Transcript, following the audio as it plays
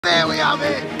have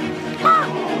it!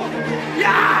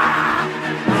 Yeah!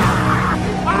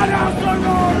 And after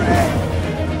Rory!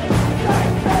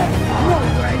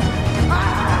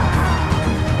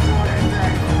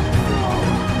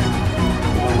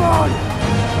 Come on!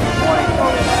 What are you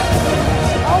doing?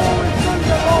 I always do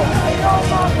the ball. Stay on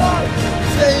my man!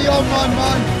 Stay on my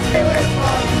man!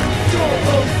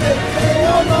 Stay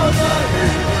on my man!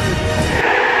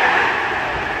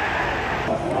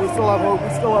 We still have hope, we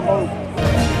still have hope.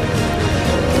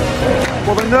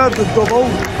 Well, the nerves have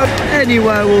doubled.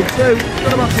 Anywhere will do.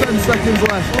 Got about 10 seconds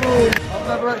left. Oh, I've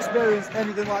never experienced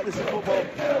anything like this in football.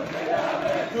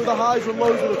 Through the highs and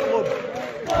lows of the club.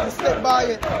 And stick by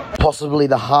it. Possibly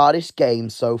the hardest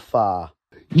game so far.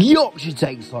 Yorkshire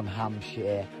takes on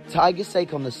Hampshire. Tigers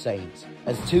take on the Saints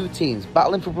as two teams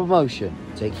battling for promotion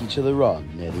take each other on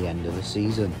near the end of the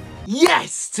season.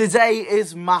 Yes, today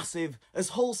is massive as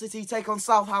Hull City take on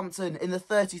Southampton in the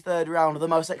 33rd round of the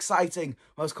most exciting,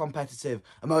 most competitive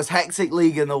and most hectic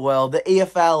league in the world, the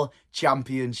EFL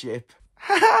Championship.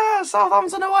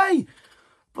 Southampton away!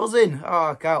 Buzzing. Oh,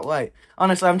 I can't wait.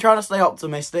 Honestly, I'm trying to stay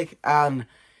optimistic and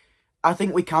I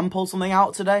think we can pull something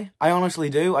out today. I honestly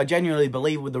do. I genuinely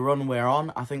believe with the run we're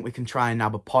on, I think we can try and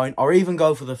nab a point or even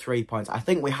go for the 3 points. I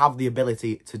think we have the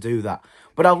ability to do that.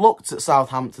 But I've looked at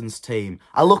Southampton's team.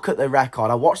 I look at their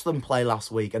record. I watched them play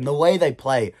last week and the way they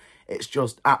play, it's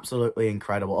just absolutely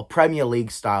incredible. A Premier League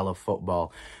style of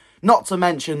football. Not to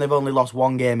mention they've only lost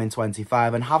one game in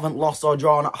 25 and haven't lost or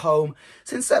drawn at home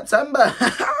since September.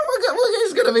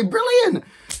 It's going to be brilliant.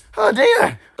 Oh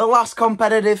dear! The last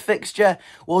competitive fixture,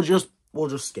 we'll just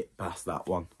skip past that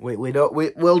one.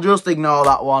 We'll just ignore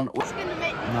that one.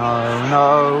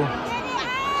 No.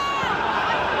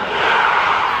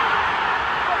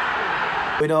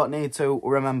 We don't need to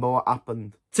remember what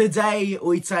happened. Today,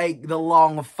 we take the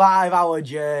long 5-hour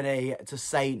journey to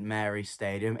St Mary's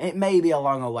Stadium. It may be a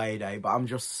long away day, but I'm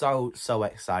just so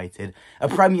excited. A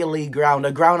Premier League ground,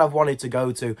 a ground I've wanted to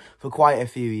go to for quite a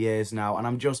few years now, and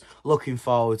I'm just looking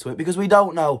forward to it because we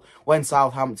don't know when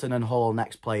Southampton and Hull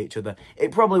next play each other.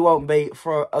 It probably won't be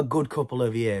for a good couple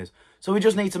of years. So we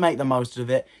just need to make the most of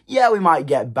it. Yeah, we might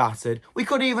get battered. We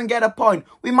could even get a point.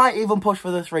 We might even push for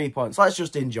the 3 points. Let's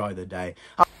just enjoy the day.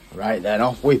 Right then,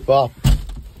 off we pop.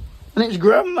 And it's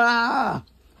Grandma!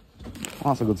 Well,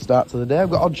 that's a good start to the day. I've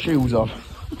got odd shoes on.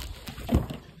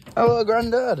 Hello,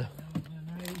 Grandad.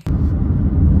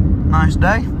 Nice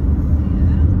day.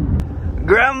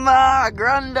 Grandma,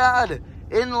 Grandad,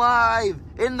 in live,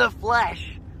 in the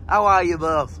flesh. How are you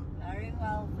both? Very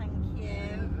well, thank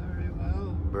you. Very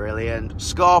well. Brilliant.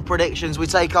 Score predictions. We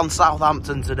take on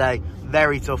Southampton today.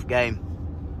 Very tough game.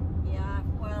 Yeah,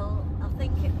 well, I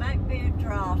think it might be a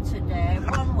draw today.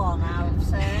 1-1, I would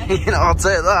say. You know, I'll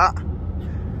take that.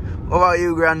 What about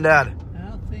you, Grandad?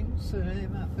 I think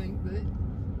same. I think that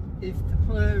if they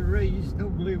play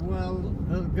reasonably well,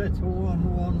 they'll get a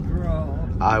 1-1 draw.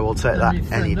 I will take that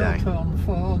any day. If they're not on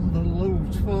form, they'll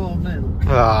lose 4-0.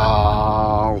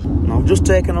 Oh. I've just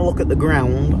taken a look at the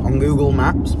ground on Google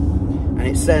Maps, and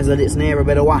it says that it's near a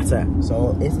bit of water.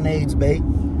 So if needs be,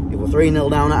 if we're 3-0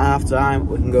 down at half time,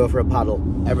 we can go for a paddle.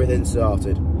 Everything's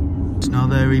sorted. It's not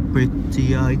very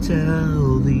pretty, I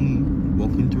tell thee,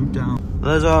 walking through town.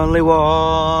 There's only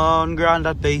one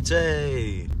Grandad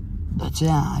Petey. The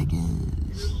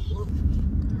Tigers.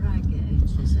 Ragged,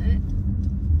 is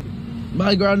it?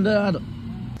 Bye, Grandad.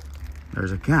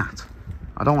 There's a cat.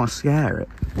 I don't want to scare it.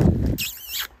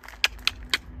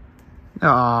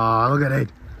 Oh, look at it.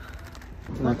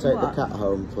 Can I take the cat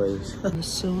home, please? The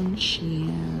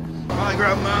sunshine. Bye,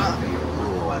 Grandma.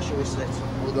 Oh, where should we sit?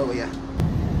 We'll go with you.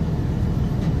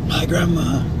 Bye,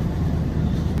 Grandma.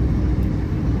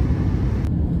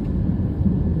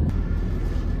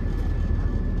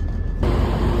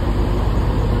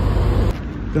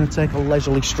 Gonna take a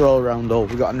leisurely stroll around Hull.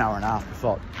 We've got an hour and a half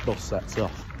before the bus sets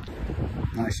off.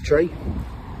 Nice tree.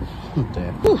 Oh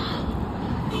dear.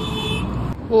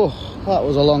 Oh, that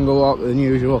was a longer walk than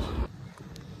usual.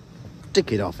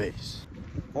 Ticket office.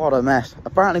 What a mess.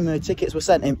 Apparently my tickets were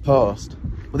sent in post,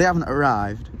 but they haven't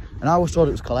arrived, and I was told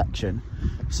it was collection.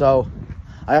 So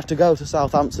I have to go to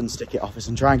Southampton's ticket office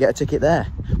and try and get a ticket there.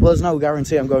 Well, there's no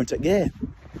guarantee I'm going to the game.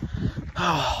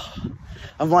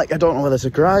 I'm like, I don't know whether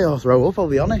to cry or throw up, I'll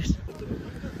be honest.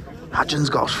 Hadgen's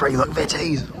got 3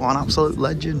 McVitie's. What an absolute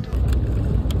legend.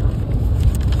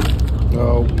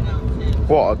 Oh,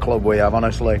 what a club we have,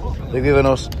 honestly. They've given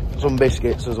us some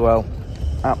biscuits as well.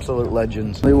 Absolute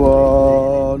legends. Only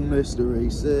one mystery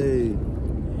C.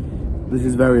 This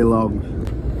is very long.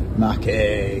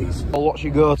 Mackies. Well, what's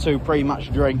your go-to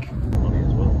pre-match drink?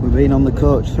 We've been on the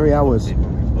coach 3 hours.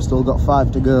 We've still got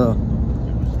 5 to go.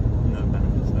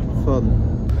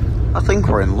 fun. I think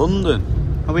we're in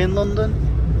London. Are we in London?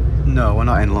 No, we're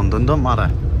not in London, don't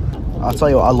matter. I'll tell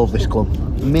you what, I love this club.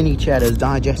 Mini cheddars,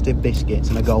 digestive biscuits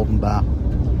and a golden bar.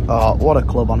 Oh, what a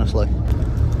club, honestly.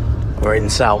 We're in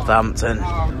Southampton.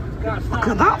 Look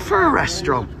at that for a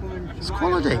restaurant. It's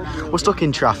quality. We're stuck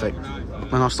in traffic.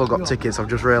 And I've still got tickets, I've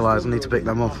just realised I need to pick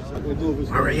them up.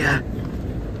 Where are you?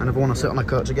 I never want to sit on a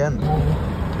coach again.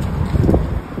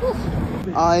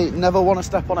 I never want to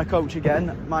step on a coach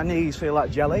again. My knees feel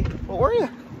like jelly. But where are you?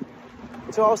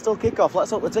 2 hours till kick-off.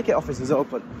 Let's hope the ticket office is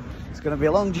open. It's going to be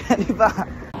a long journey back.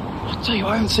 I'll tell you,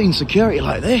 I haven't seen security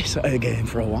like this at a game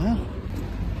for a while.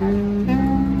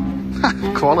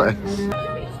 Quality.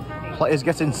 Players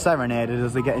getting serenaded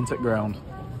as they get into the ground.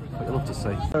 I'd love to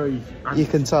see. You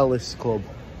can tell this club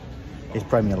is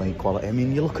Premier League quality. I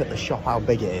mean, you look at the shop, how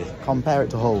big it is. Compare it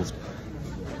to Hull's.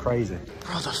 Crazy.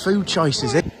 Bro, the food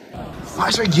choices. Why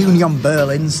is there a Union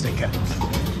Berlin sticker?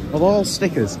 Of all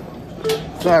stickers.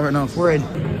 Fair enough, we're in.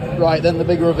 Right, then the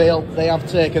big reveal. They have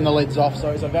taken the lids off, so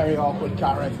it's a very awkward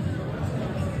carry.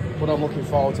 But I'm looking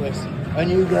forward to this. A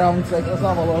new ground ticket, let's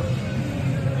have a look.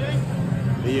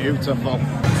 Beautiful.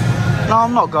 No,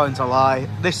 I'm not going to lie.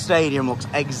 This stadium looks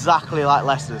exactly like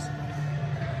Leicester's.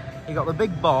 You got the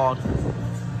big board.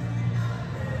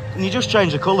 And you just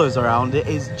change the colours around. It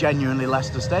is genuinely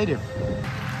Leicester Stadium.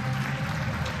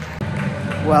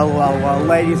 Well,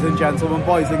 ladies and gentlemen,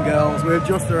 boys and girls, we've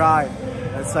just arrived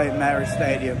at St Mary's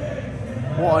Stadium.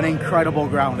 What an incredible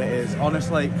ground it is.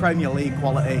 Honestly, Premier League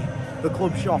quality. The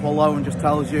club shop alone just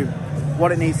tells you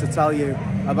what it needs to tell you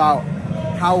about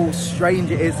how strange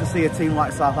it is to see a team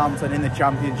like Southampton in the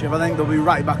Championship. I think they'll be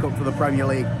right back up for the Premier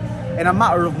League in a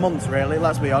matter of months, really,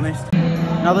 let's be honest.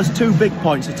 Now, there's 2 big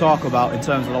points to talk about in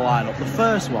terms of the lineup. The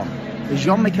first one is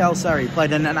Jean-Michel Seri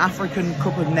played in an African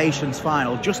Cup of Nations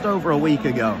final just over a week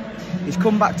ago. He's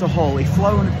come back to Hull, he's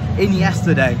flown in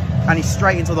yesterday, and he's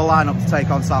straight into the lineup to take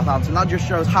on Southampton. That just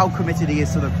shows how committed he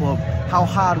is to the club, how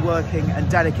hard-working and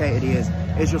dedicated he is.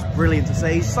 It's just brilliant to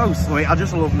see. He's so sweet, I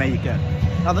just love Mika.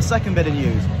 Now, the second bit of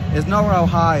news is Noah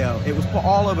Ohio. It was put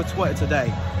all over Twitter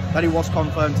today that he was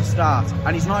confirmed to start,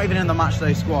 and he's not even in the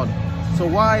matchday squad. So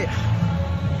why?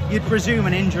 You'd presume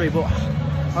an injury, but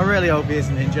I really hope he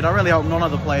isn't injured. I really hope none of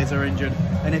the players are injured,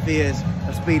 and if he is,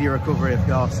 a speedy recovery, of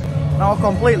course. Now, I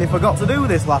completely forgot to do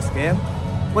this last game,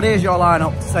 but here's your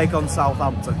lineup to take on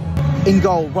Southampton. In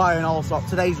goal, Ryan Alsop.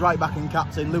 Today's right back and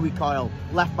captain, Louis Coyle.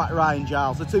 Left back, Ryan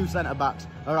Giles. The 2 centre backs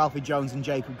are Alfie Jones and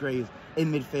Jacob Greaves. In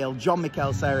midfield,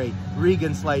 Jean-Michel Seri,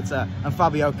 Regan Slater and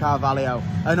Fabio Carvalho.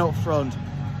 And up front,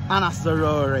 Anas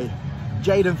Zaroury,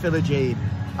 Jayden Philogene,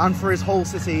 and for his Hull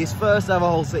City, his first ever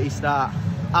Hull City start,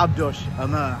 Abdush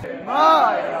Amir.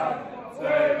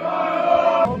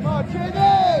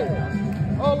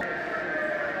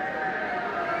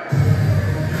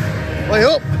 Way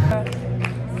up!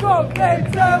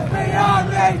 Something tells me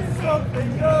I need something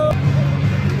new.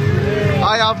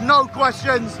 I have no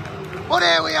questions, but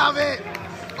here we have it.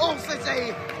 Hull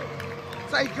City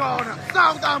take on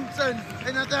Southampton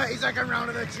in the 32nd round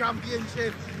of the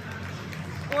Championship.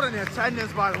 What an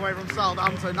attendance, by the way, from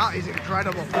Southampton. That is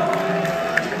incredible.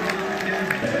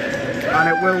 And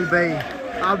it will be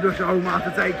Abdush Omar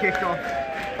to take kick-off.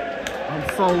 I'm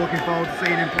so looking forward to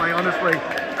seeing him play, honestly.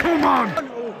 Come on!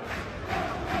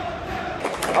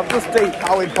 I've just deep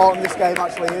how important this game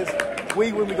actually is.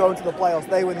 We win, we go into the playoffs.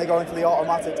 They win, they go into the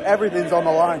automatics. Everything's on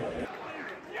the line.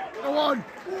 Go on!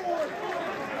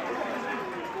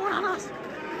 Go on, Anas!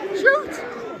 Shoot!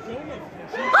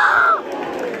 Ah!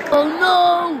 Oh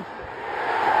no!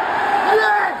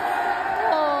 Yes!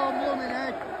 Oh, blooming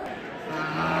heck.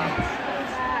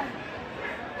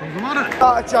 Doesn't matter.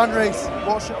 Start a Chan race.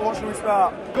 What should we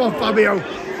start? Go on, Fabio.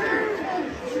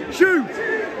 Shoot!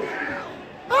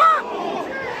 Ah!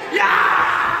 Yeah!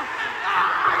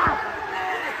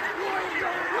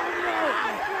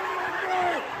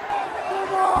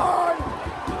 Come on!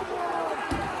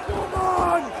 Come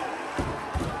on!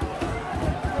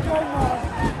 Come on!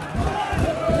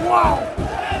 Wow!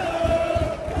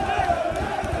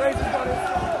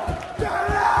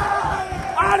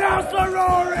 Anas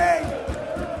Zaroury!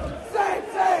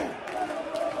 Safety!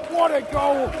 What a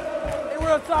goal! It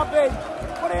was a tap-in,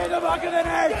 but in the back of the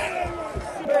net!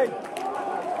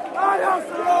 Anas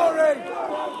Zaroury!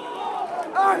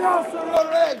 Anas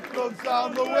Zaroury! Runs down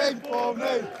the wing for me! I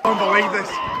can't believe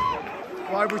this.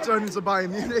 Why have we turned into Bayern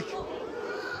Munich?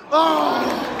 Oh!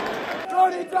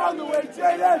 Running down the wing,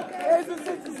 Jayden! Here's the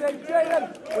citizen,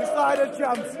 Jayden! We started a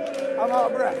chance. I'm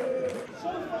out of breath.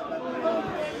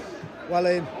 Well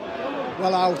in,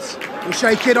 well out. We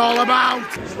shake it all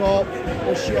about. Stop,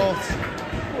 we're short.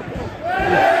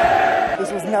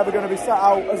 This was never going to be set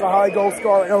out as a high goal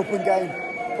scoring open game.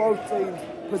 Both teams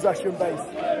possession based.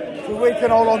 So if we can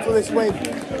hold on to this win,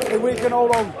 if we can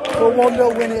hold on to a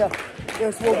 1-0 win here,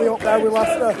 this will be up there with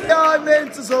Leicester. I'm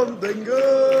into something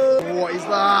good. What is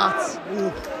that?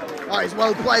 Ooh. That is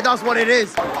well played, that's what it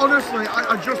is. Honestly,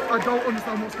 I don't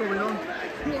understand what's going on.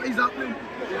 What is happening?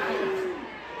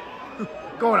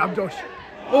 Go on, Abdush.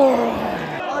 Oh.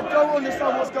 I don't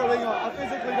understand what's going on. I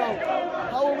physically don't.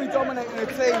 How are we dominating a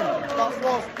team that's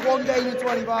lost 1 game in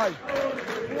 25?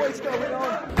 What is going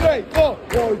on? 3, 4.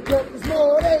 Woke up this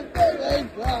morning, feeling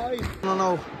fine.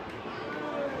 No.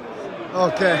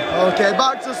 Okay,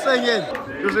 back to singing.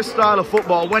 There's this style of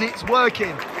football, when it's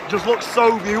working, just looks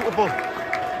so beautiful.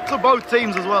 To both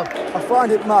teams as well. I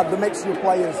find it mad, the mixture of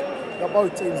players that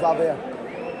both teams have here.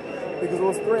 Because there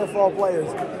was 3 or 4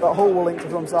 players that Hull were linked to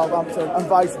from Southampton and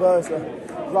vice versa.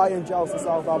 Ryan Giles to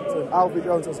Southampton, Alfie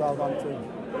Jones to Southampton.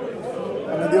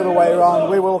 And then the other way around,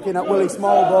 we were looking at Willie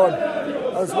Smallbone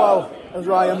as well as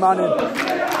Ryan Manning.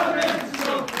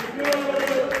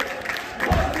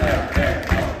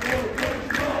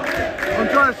 I'm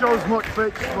trying to show as much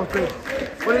footage,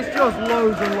 but it's just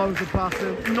loads and loads of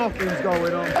passing. Nothing's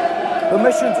going on. The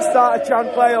mission to start a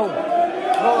chant failed.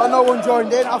 Well, no one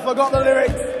joined in. I forgot the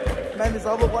lyrics. Made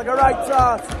myself look like a right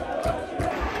tart.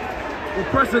 We're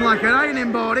pressing like an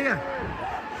ironing board here.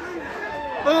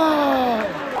 Oh,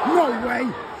 no way.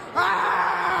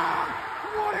 Ah!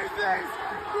 What is this?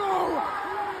 No!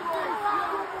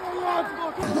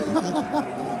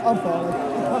 I'm falling.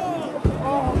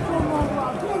 Oh, come on,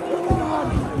 man.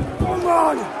 Come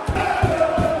on.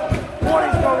 What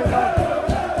is going on?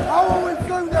 How are we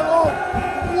through them all?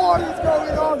 What is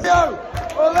going on? Yo!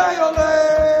 Ole, ole!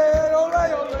 Ole,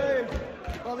 ole!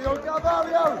 Mario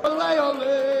Cavario! Ole, ole!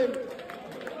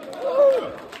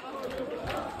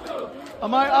 I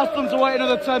might ask them to wait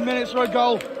another 10 minutes for a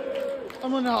goal.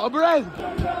 I'm running out of breath.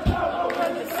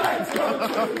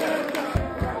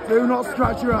 Do not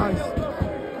scratch your eyes,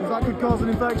 because that could cause an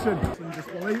infection.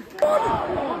 Disbelief.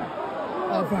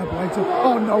 Oh, fair play to...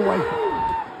 Oh, no way.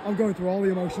 I'm going through all the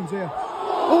emotions here.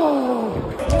 Oh!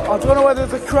 I don't know whether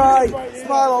to cry,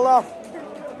 smile or laugh.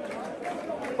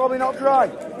 Probably not cry.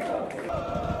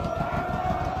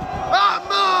 Ah,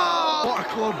 no! What a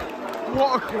club.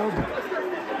 What a club.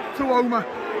 To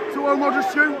Omer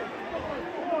just shoot.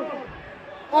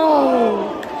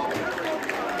 Oh!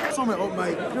 Sum it up,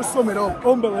 mate. Just sum it up.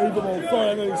 Unbelievable. Sorry,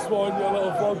 I know you swore in your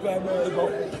little vlog there, mate,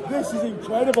 but this is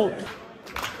incredible.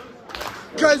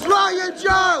 Because Ryan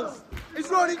Giles is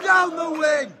running down the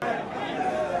wing.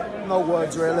 No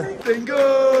words, really. Been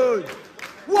good.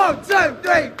 1, 2,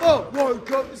 3, 4.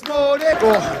 Woke up this morning.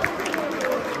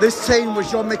 Oh, this team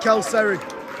was Jean-Michel Seri.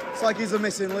 It's like he's a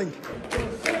missing link.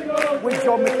 With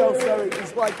Jean-Michel Seri,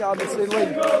 he's like our missing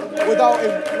link. Without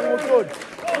him, we were good.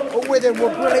 But with him,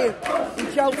 we're brilliant. We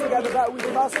gel together better with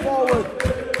him as forward.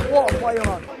 What a player,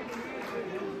 man.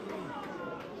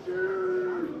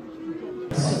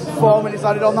 4 minutes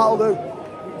added on, that'll do.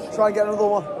 Let's try and get another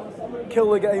one. Kill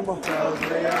the game.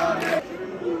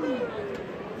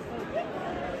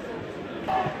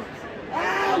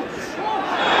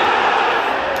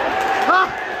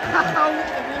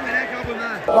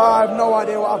 I have no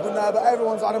idea what happened there, but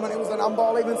everyone's adamant it was an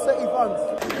handball, even City fans.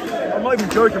 I'm not even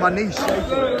joking, my knee's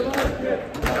shaking.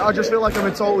 I just feel like I'm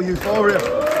in total euphoria.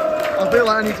 I feel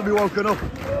like I need to be woken up.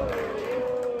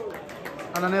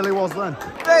 And I nearly was then.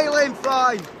 Feeling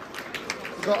fine.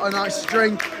 Got a nice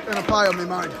drink and a pie on my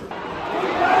mind.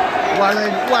 Well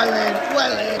in.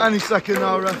 Any second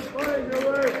now, ref.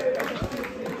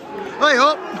 Hey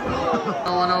up!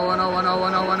 I know.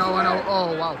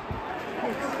 Oh, wow.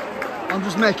 I'm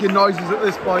just making noises at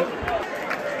this point.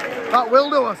 That will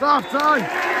do us, half time.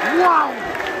 Wow!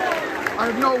 I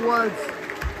have no words.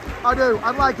 I do.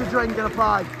 I'd like a drink and a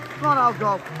pie. Not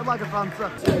alcohol. I'd like a Fanta.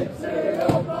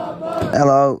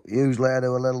 Hello. Usually I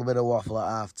do a little bit of waffle at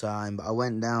half time, but I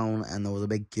went down and there was a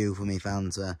big queue for me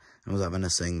Fanta and was having a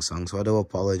sing song, so I do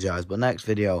apologise. But next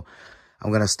video, I'm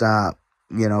going to start,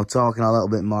 you know, talking a little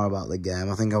bit more about the game.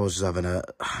 I think I was just having a...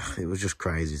 It was just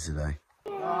crazy today.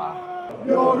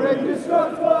 You're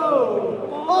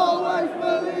indestructible, always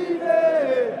believe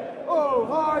it. Oh,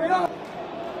 hurry up.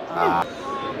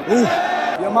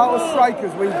 The amount of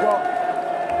strikers we've got.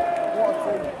 What a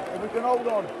team. If we can hold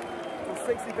on till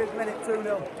 65th minute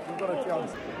 2-0, we've got a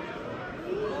chance.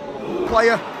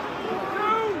 Player.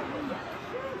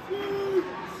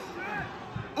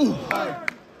 Ooh. No.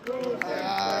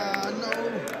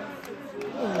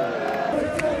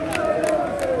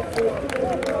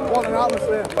 What an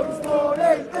atmosphere.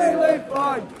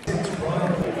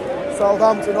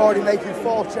 Southampton already making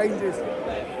 4 changes.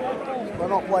 We're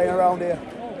not playing around here.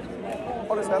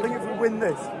 Honestly, I think if we win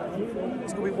this,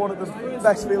 it's going to be one of the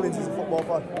best feelings as a football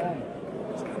fan.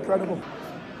 It's incredible.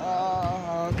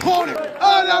 Corner!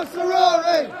 Anas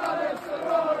Sarori!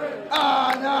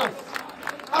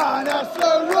 Anas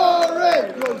Sarori!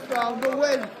 Runs down the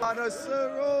win. Anas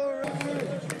Sarori!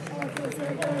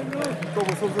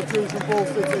 Double substitution, Ball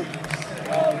City.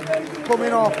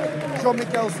 Coming off,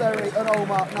 Jean-Michel Seri and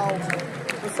Omar now.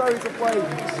 For Seri to play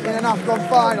in an AFCON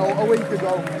final a week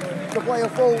ago, to play a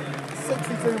full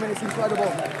 62 minutes,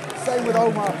 incredible. Same with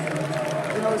Omar.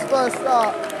 You know, his first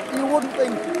start, you wouldn't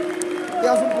think he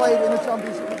hasn't played in the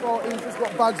Championship before, he's just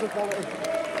got bags of quality.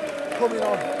 Coming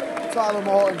on, Tyler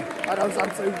Morton, I know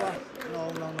Santuva.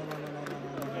 No.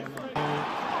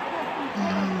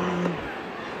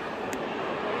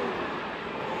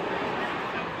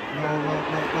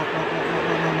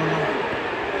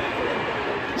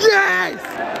 Yes!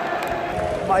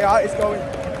 My heart is going.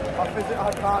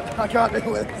 I can't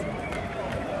do it.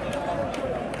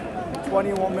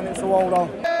 21 minutes to hold on.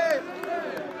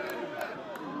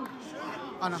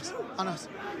 Anas.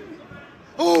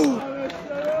 Oh!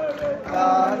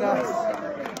 Anas.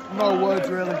 No words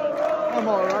really. I'm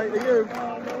alright, are you?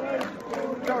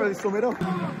 Can't really sum it up.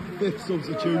 Fifth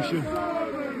substitution.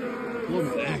 What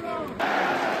the heck?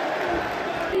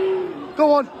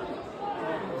 Go on!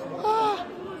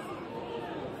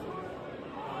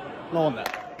 No one there.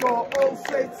 Go all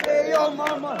City on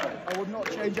my mind. I would not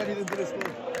change anything for this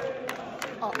club.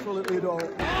 Absolutely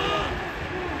don't.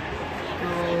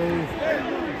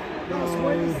 No.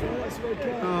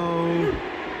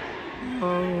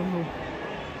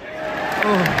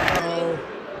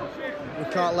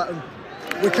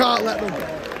 We can't let them.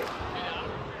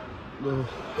 No.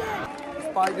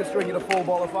 Despite just drinking a full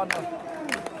bottle of Fanta.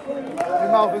 My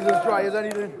mouth is as dry as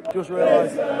anything. Just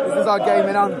realised this is our game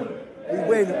in hand. We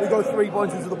win, we go 3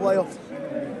 points into the playoffs.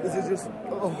 This is just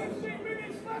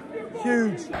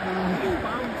huge.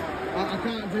 I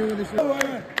can't do this.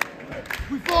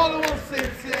 We follow all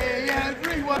City,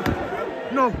 everyone.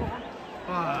 No.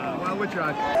 Well, we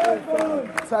tried.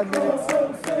 10 minutes.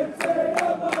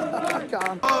 I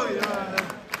can't. Oh, yeah.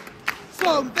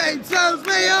 Something tells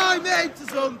me I'm into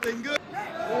something good.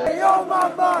 Hey, on my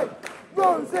mind,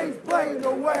 Rosie's playing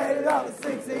the way that the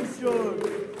City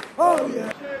should. Oh,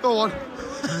 yeah. Go on.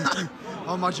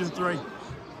 I'll imagine 3.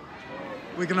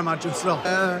 We can imagine still.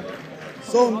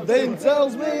 Something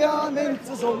tells me I'm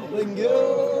into something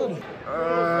good.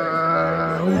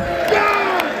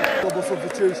 Double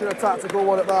substitution, a tactical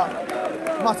one at that.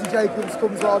 Matty Jacobs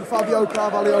comes on, Fabio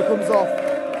Carvalho comes off,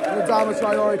 and Adama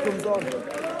Traore comes on,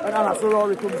 and Anas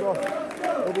Sarori comes off.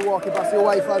 We'll be walking past the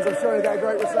away fans, I'm sure you'll get a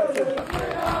great reception.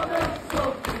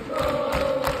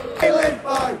 Feeling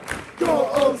fine, go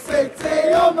all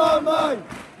City on my mind.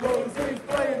 Rosie's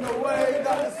playing the way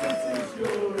that the City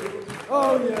should.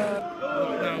 Oh yeah.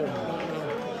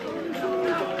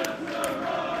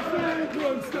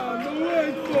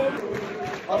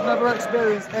 I've never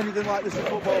experienced anything like this in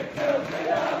football.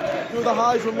 Through the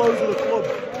highs and lows of the club.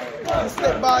 You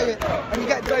stick by it and you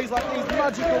get days like these,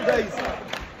 magical days.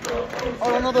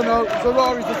 On another note,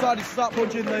 Zarari's decided to start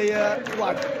punching the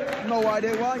flag. No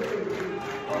idea why.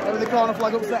 Maybe the corner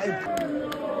flag upset him.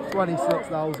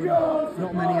 26,000,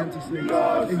 not many empty seats.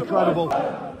 Incredible.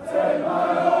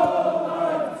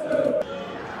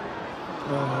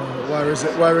 Where is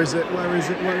it?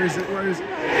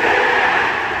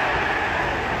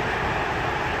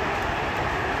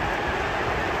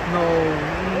 No.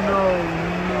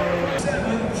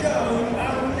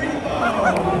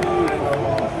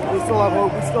 We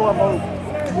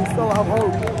still have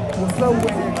hope. We're still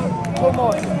winning. Come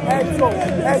on, heads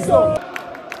up.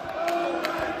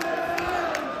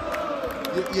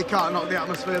 You can't knock the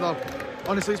atmosphere though.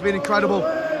 Honestly, it's been incredible.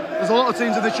 There's a lot of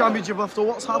teams in the Championship after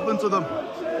what's happened to them.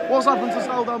 What's happened to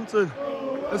Southampton?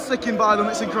 And sticking by them,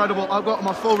 it's incredible. I've got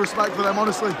my full respect for them,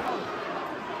 honestly.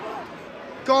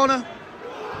 Corner.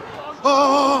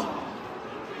 Oh!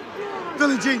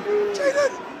 Billie Jean.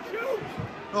 Jaden!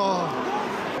 Oh.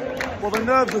 Well, the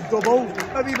nerves have doubled,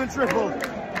 maybe even tripled.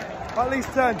 At least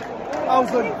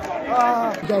 10,000.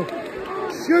 Go.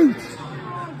 Shoot!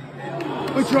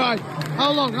 We tried.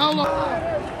 How long? 6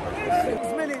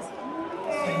 minutes.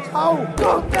 Oh,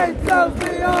 something tells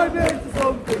me I'm into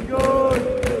something good.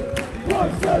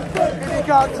 If you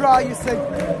can't try, you see.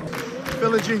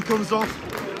 Billie Jean comes off.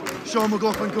 Sean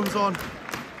McLaughlin comes on.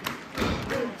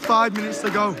 5 minutes to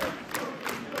go.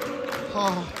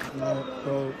 Oh,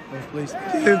 no, please.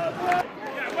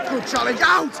 Good challenge.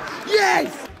 Out!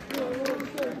 Yes!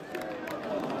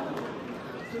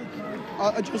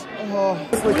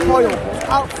 We toiled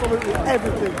absolutely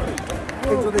everything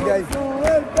into the game.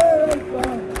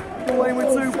 playing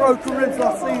with 2 broken ribs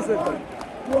last season.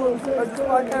 And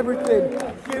despite everything,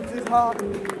 gives his heart,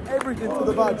 everything to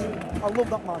the badge. I love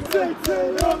that man.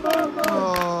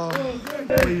 Oh,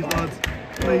 please lads,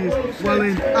 please, well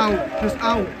in, out, just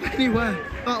out, anywhere,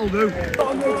 that'll do.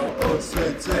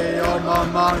 City on my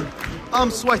mind.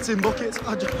 I'm sweating buckets,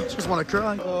 I just want to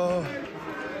cry. Oh.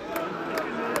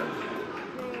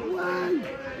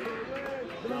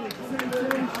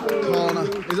 Corner,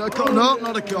 is it a corner? No,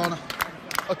 not a corner.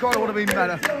 A corner would have been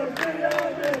better.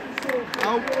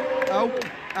 Out, out,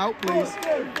 out, please.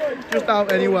 Just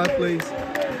out anywhere, please.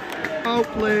 Out,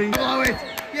 please. Blow it.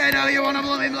 Yeah, no, you want to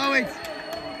blow it.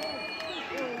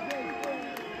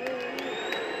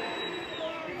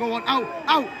 Go on, out,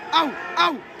 out, out,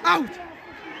 out, out.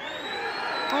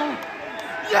 Oh.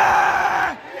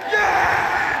 Yeah! Yeah!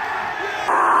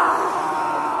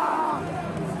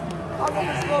 I love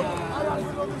this club. I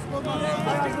actually love this club, man.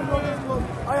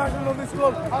 I actually love this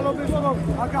club. I love this club.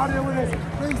 I can't deal with this.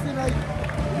 Please, mate.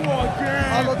 What a game.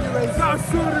 I love you, Reece. That's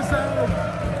good as hell.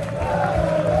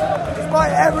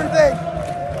 Despite everything,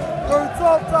 through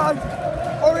tough times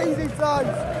or easy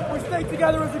times, we stay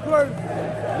together as a group.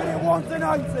 Minute 1 to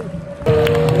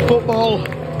 90. Football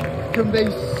can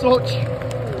be such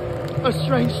a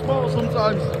strange sport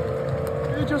sometimes.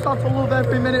 You just have to love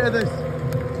every minute of this.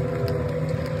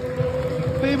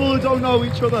 People who don't know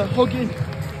each other, hugging.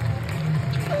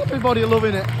 Just everybody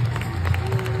loving it.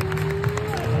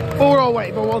 But we're all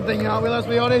waiting for one thing, aren't we? Let's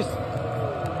be honest.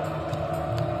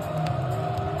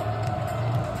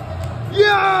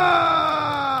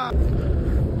 Yeah!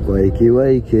 Wakey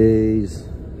wakeys.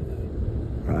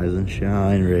 Rise and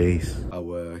shine, Reece. I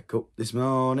woke up this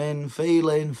morning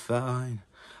feeling fine.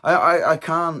 I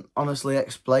can't honestly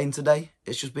explain today.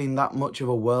 It's just been that much of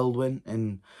a whirlwind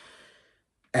in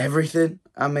everything.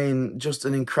 I mean, just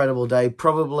an incredible day.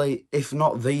 Probably, if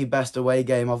not the best away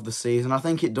game of the season. I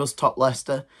think it does top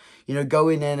Leicester. You know,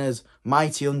 going in as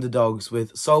mighty underdogs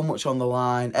with so much on the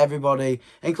line. Everybody,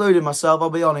 including myself,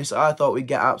 I'll be honest, I thought we'd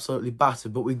get absolutely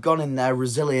battered. But we've gone in there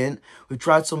resilient. We've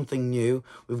tried something new.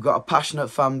 We've got a passionate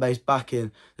fan base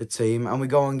backing the team. And we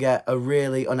go and get a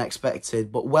really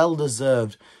unexpected but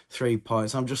well-deserved 3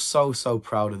 points. I'm just so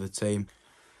proud of the team.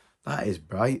 That is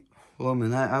bright. Well, a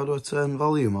minute, how do I turn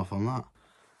volume off on that?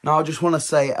 Now, I just want to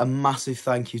say a massive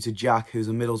thank you to Jack, who's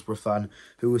a Middlesbrough fan,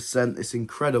 who was sent this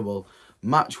incredible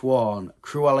match-worn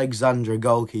Crew Alexandra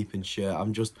goalkeeping shirt.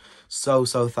 I'm just so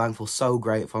thankful, so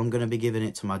grateful. I'm going to be giving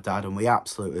it to my dad, and we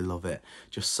absolutely love it.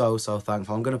 Just so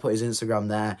thankful. I'm going to put his Instagram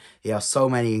there. He has so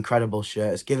many incredible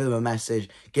shirts. Give him a message.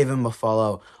 Give him a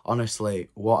follow. Honestly,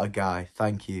 what a guy.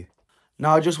 Thank you.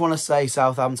 Now, I just want to say,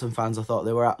 Southampton fans, I thought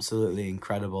they were absolutely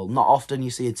incredible. Not often you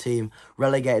see a team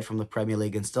relegated from the Premier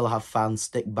League and still have fans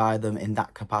stick by them in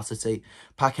that capacity.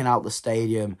 Packing out the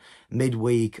stadium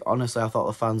midweek. Honestly, I thought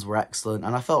the fans were excellent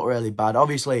and I felt really bad.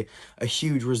 Obviously, a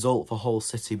huge result for Hull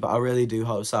City, but I really do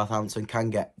hope Southampton can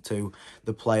get to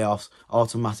the playoffs,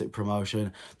 automatic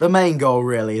promotion. The main goal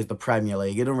really is the Premier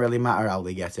League. It doesn't really matter how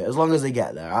they get it. As long as they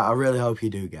get there, I really hope you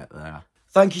do get there.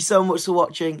 Thank you so much for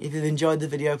watching. If you've enjoyed the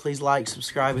video, please like,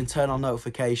 subscribe and turn on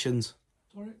notifications.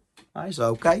 Sorry. That's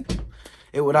okay.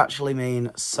 It would actually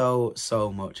mean so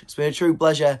much. It's been a true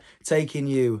pleasure taking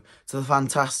you to the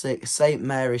fantastic St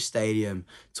Mary's Stadium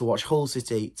to watch Hull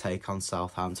City take on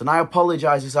Southampton. I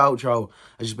apologise, this outro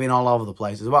has just been all over the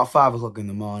place. It's about 5 o'clock in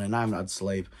the morning. I haven't had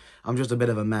sleep. I'm just a bit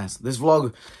of a mess. This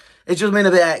vlog, it's just been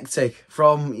a bit hectic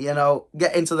from, you know,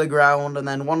 getting to the ground and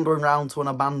then wandering around to an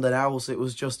abandoned house. It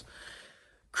was just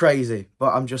crazy,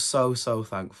 but I'm just so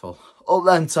thankful. Up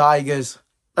then, Tigers.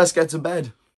 Let's get to bed.